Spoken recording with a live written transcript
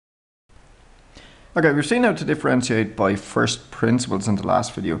Okay, we've seen how to differentiate by first principles in the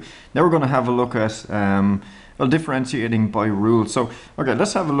last video. Now we're going to have a look at well, differentiating by rule. So, okay,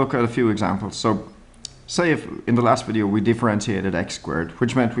 let's have a look at a few examples. So, say if in the last video we differentiated x squared,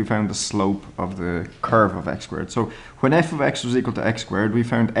 which meant we found the slope of the curve of x squared. So, when f of x was equal to x squared, we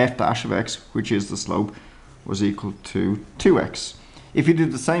found f dash of x, which is the slope, was equal to 2x. If you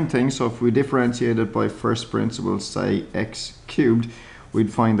did the same thing, so if we differentiated by first principles, say x cubed,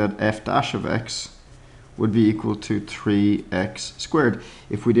 we'd find that f dash of x would be equal to 3x squared.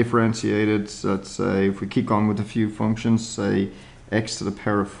 If we differentiated, let's say, if we keep on with a few functions, say x to the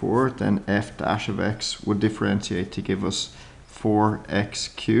power of 4, then f dash of x would differentiate to give us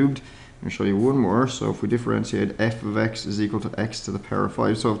 4x cubed. Let me show you one more. So if we differentiate f of x is equal to x to the power of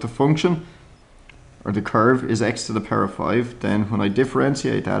 5. So if the function or the curve is x to the power of 5, then when I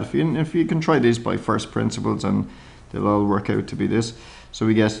differentiate that, if you can try these by first principles and they'll all work out to be this. So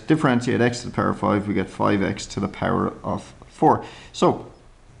we get differentiate x to the power of 5, we get 5x to the power of 4. So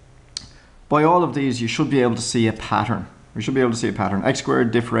by all of these, you should be able to see a pattern. We should be able to see a pattern. X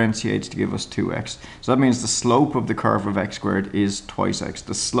squared differentiates to give us 2x. So that means the slope of the curve of x squared is twice x.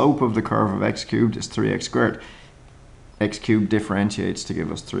 The slope of the curve of x cubed is 3x squared. X cubed differentiates to give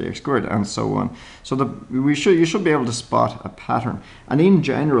us 3x squared, and so on. So you should be able to spot a pattern. And in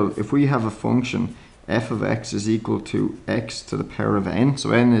general, if we have a function f of x is equal to x to the power of n,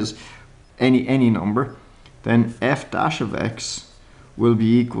 so n is any number, then f dash of x will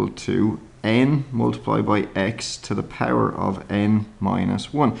be equal to n multiplied by x to the power of n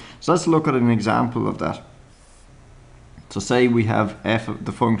minus 1. So let's look at an example of that. So say we have f of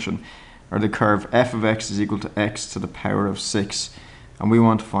the function, or the curve, f of x is equal to x to the power of 6, and we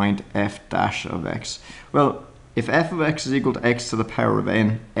want to find f dash of x. Well, if f of x is equal to x to the power of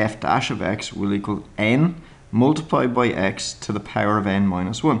n, f dash of x will equal n multiplied by x to the power of n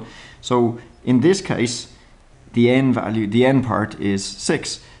minus 1. So in this case, the n value, the n part is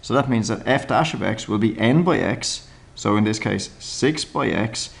 6. So that means that f dash of x will be n by x. So in this case, 6 by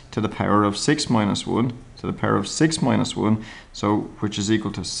x to the power of 6 minus 1 to the power of 6 minus 1, so which is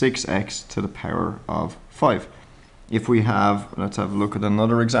equal to 6x to the power of 5. If we have, let's have a look at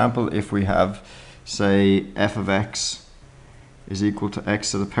another example. If we have, say, f of x is equal to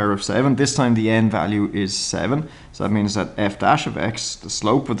x to the power of 7. This time the n value is 7. So that means that f dash of x, the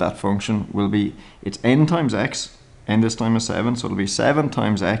slope of that function, will be, it's n times x, n this time is 7, so it'll be 7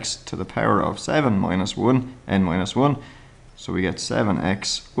 times x to the power of 7 minus 1, n minus 1. So we get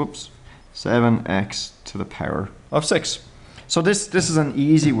 7x to the power of 6. So this is an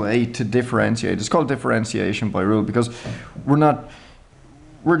easy way to differentiate. It's called differentiation by rule because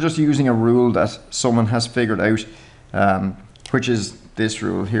we're just using a rule that someone has figured out, which is this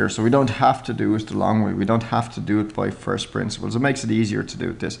rule here. So we don't have to do it the long way. We don't have to do it by first principles. It makes it easier to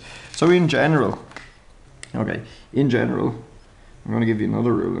do it this. So in general, I'm going to give you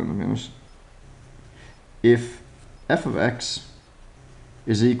another rule in a minute. If f of x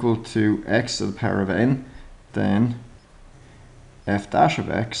is equal to x to the power of n, then f dash of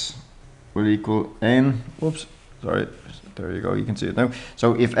x will equal n, there you go, you can see it now.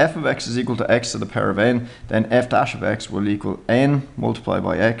 So if f of x is equal to x to the power of n, then f dash of x will equal n multiplied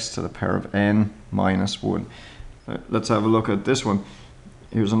by x to the power of n minus 1. Let's have a look at this one.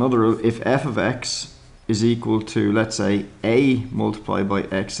 Here's another rule. If f of x is equal to, let's say, a multiplied by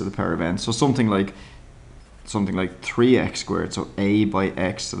x to the power of n, so something like 3x squared, so a by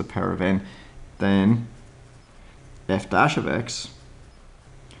x to the power of n, then f dash of x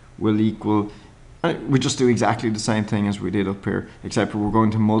will equal, we just do exactly the same thing as we did up here, except we're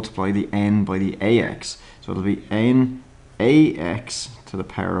going to multiply the n by the ax. So it'll be n ax to the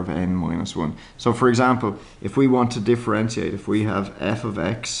power of n minus 1. So for example, if we want to differentiate, if we have f of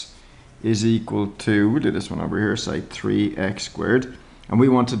x is equal to, we'll do this one over here, say 3x squared, and we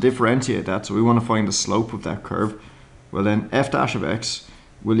want to differentiate that, so we want to find the slope of that curve, well then f dash of x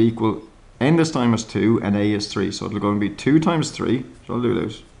will equal, n this time is 2 and a is 3, so it'll go and be 2 times 3, so I'll do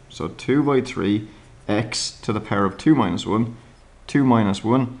this. So 2 by 3, x to the power of 2 minus 1, 2 minus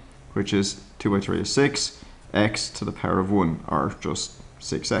 1, which is 2 by 3 is 6, x to the power of 1, or just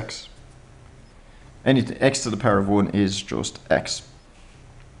 6x. X to the power of 1 is just x.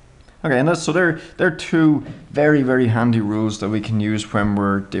 Okay, and so there are two very, very handy rules that we can use when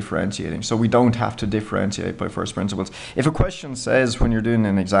we're differentiating. So we don't have to differentiate by first principles. If a question says, when you're doing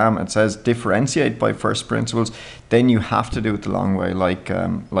an exam, it says differentiate by first principles, then you have to do it the long way, like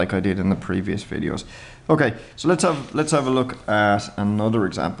I did in the previous videos. Okay, so let's have a look at another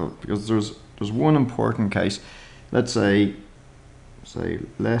example, because there's one important case. Let's say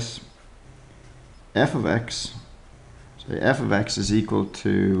let f of x. So f of x is equal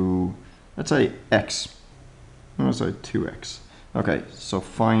to let's say x. Let's say 2x. Okay, so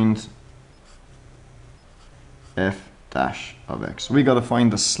find f dash of x. We got to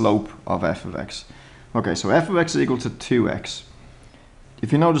find the slope of f of x. Okay, so f of x is equal to 2x.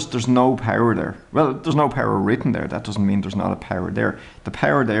 If you notice, there's no power there. Well, there's no power written there. That doesn't mean there's not a power there. The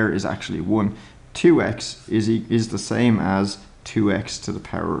power there is actually 1. 2x is the same as 2x to the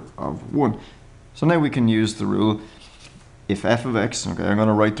power of 1. So now we can use the rule. If f of x, okay, I'm going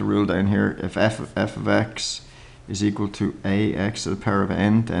to write the rule down here. If f of x is equal to ax to the power of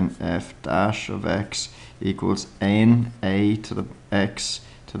n, then f dash of x equals n a to the x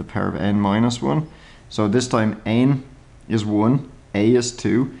to the power of n minus 1. So this time n is 1. A is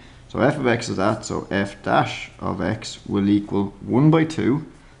 2, so f of x is that, so f dash of x will equal 1 by 2,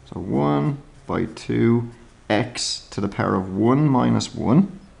 so 1 by 2 x to the power of 1 minus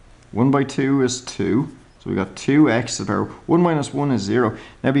 1. 1 by 2 is 2, so we got 2x to the power of 1 minus 1 is 0.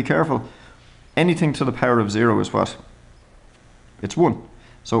 Now be careful, anything to the power of 0 is what? It's 1.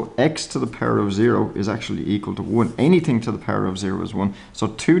 So x to the power of 0 is actually equal to 1. Anything to the power of 0 is 1. So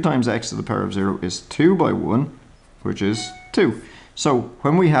 2 times x to the power of 0 is 2 by 1, which is 2. So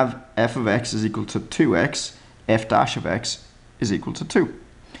when we have f of x is equal to 2x, f dash of x is equal to 2.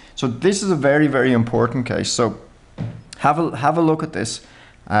 So this is a very, very important case. So have a look at this,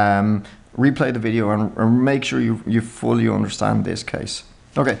 replay the video and make sure you fully understand this case.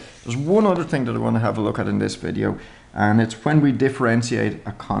 Okay, there's one other thing that I want to have a look at in this video, and it's when we differentiate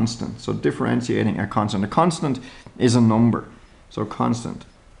a constant. So differentiating a constant. A constant is a number. So constant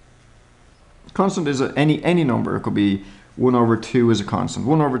is any number. It could be 1 over 2 is a constant.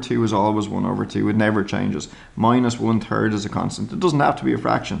 1 over 2 is always 1 over 2. It never changes. Minus 1/3 is a constant. It doesn't have to be a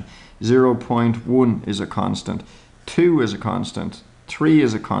fraction. 0.1 is a constant. 2 is a constant. 3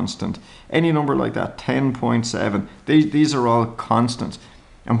 is a constant. Any number like that. 10.7. These are all constants.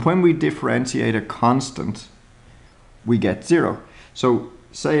 And when we differentiate a constant, we get 0. So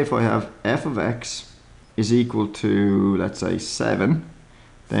say if I have f of x is equal to, let's say, 7,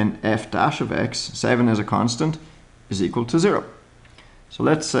 then f dash of x, 7 is a constant, is equal to 0. So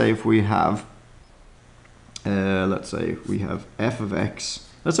let's say if we have, f of x,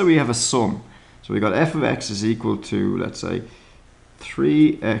 let's say we have a sum. So we got f of x is equal to, let's say,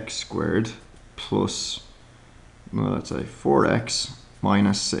 3x squared plus, well, let's say 4x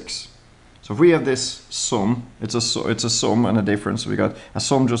minus 6. So if we have this sum, it's a sum and a difference. We got a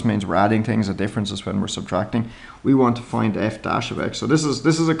sum just means we're adding things. A difference is when we're subtracting. We want to find f dash of x. So this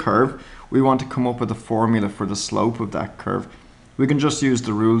is a curve. We want to come up with a formula for the slope of that curve. We can just use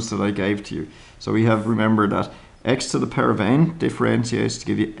the rules that I gave to you. So we have, remember that x to the power of n differentiates to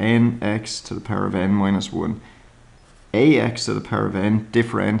give you nx to the power of n minus 1. Ax to the power of n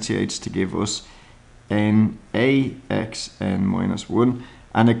differentiates to give us nax n minus 1.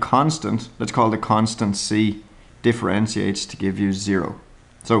 And a constant, let's call the constant c, differentiates to give you 0.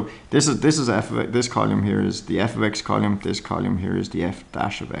 So this is f of x. This column here is the f of x column. This column here is the f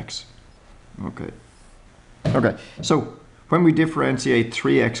dash of x. Okay. So when we differentiate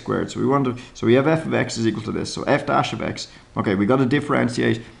 3x squared, so we have f of x is equal to this. So f dash of x. Okay, we got to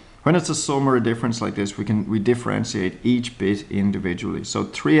differentiate. When it's a sum or a difference like this, we differentiate each bit individually. So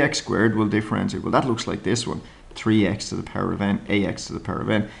 3x squared will differentiate. Well, that looks like this one. 3x to the power of n, ax to the power of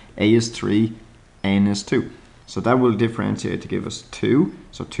n. A is 3, n is 2. So that will differentiate to give us 2.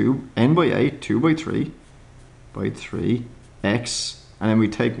 So 2, n by 8, 2 by 3, x. And then we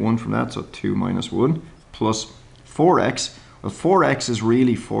take 1 from that, so 2 minus 1, plus 4x. Well, 4x is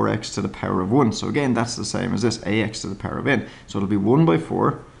really 4x to the power of 1. So again, that's the same as this, ax to the power of n. So it'll be 1 by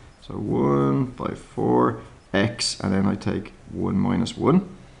 4. So 1 by 4, x, and then I take 1 minus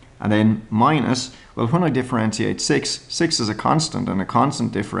 1. And then minus, well, when I differentiate 6, 6 is a constant, and a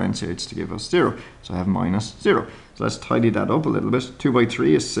constant differentiates to give us 0. So I have minus 0. So let's tidy that up a little bit. 2 by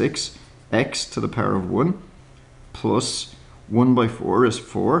 3 is 6, x to the power of 1, plus 1 by 4 is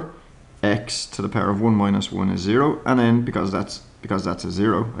 4, x to the power of 1 minus 1 is 0. And then, because that's a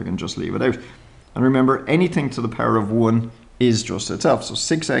 0, I can just leave it out. And remember, anything to the power of 1 is just itself. So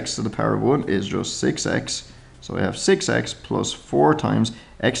 6x to the power of 1 is just 6x. So I have 6x plus 4 times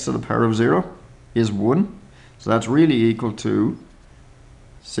x to the power of 0 is 1. So that's really equal to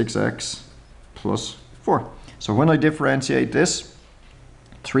 6x plus 4. So when I differentiate this,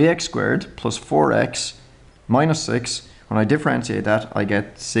 3x squared plus 4x minus 6, when I differentiate that, I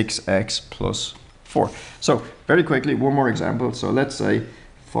get 6x plus 4. So very quickly, one more example. So let's say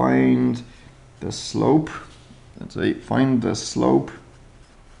find the slope. Let's say find the slope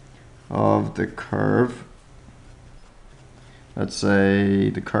of the curve. Let's say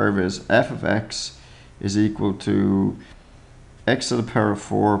the curve is f of x is equal to x to the power of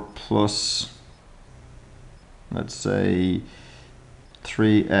 4 plus, let's say,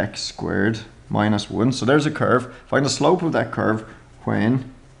 3x squared minus 1. So there's a curve. Find the slope of that curve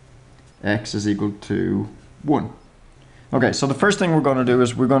when x is equal to 1. Okay, so the first thing we're going to do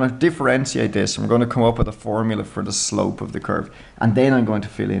is we're going to differentiate this, and we're going to come up with a formula for the slope of the curve. And then I'm going to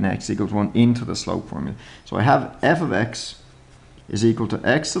fill in x equals 1 into the slope formula. So I have f of x is equal to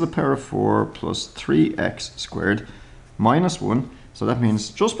x to the power of 4 plus 3x squared minus 1. So that means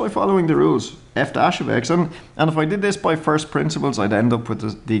just by following the rules, f dash of x, and if I did this by first principles, I'd end up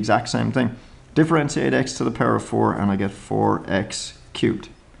with the exact same thing. Differentiate x to the power of 4 and I get 4x cubed.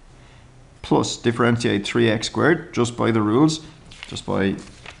 Plus differentiate 3x squared just by the rules, just by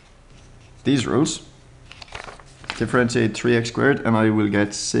these rules. Differentiate 3x squared and I will get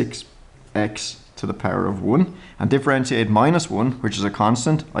 6x to the power of 1. And differentiate minus 1, which is a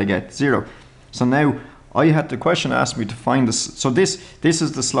constant, I get 0. So now the question asked me to find this. So this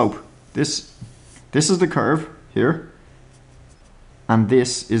is the slope. This is the curve here. And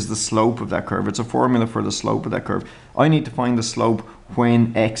this is the slope of that curve. It's a formula for the slope of that curve. I need to find the slope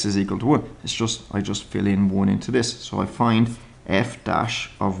when x is equal to 1. I just fill in 1 into this. So I find f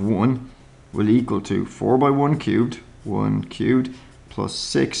dash of 1 will equal to 4 by 1 cubed, plus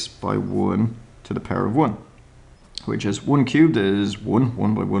 6 by 1 to the power of 1. Which is 1 cubed is 1,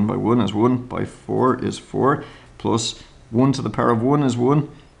 1 by 1 by 1 is 1, by 4 is 4, plus 1 to the power of 1 is 1,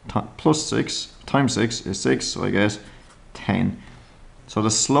 plus 6 times 6 is 6, so I get 10. So the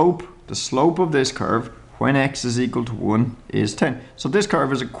slope of this curve when x is equal to 1 is 10. So this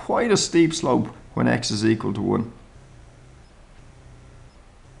curve is quite a steep slope when x is equal to 1.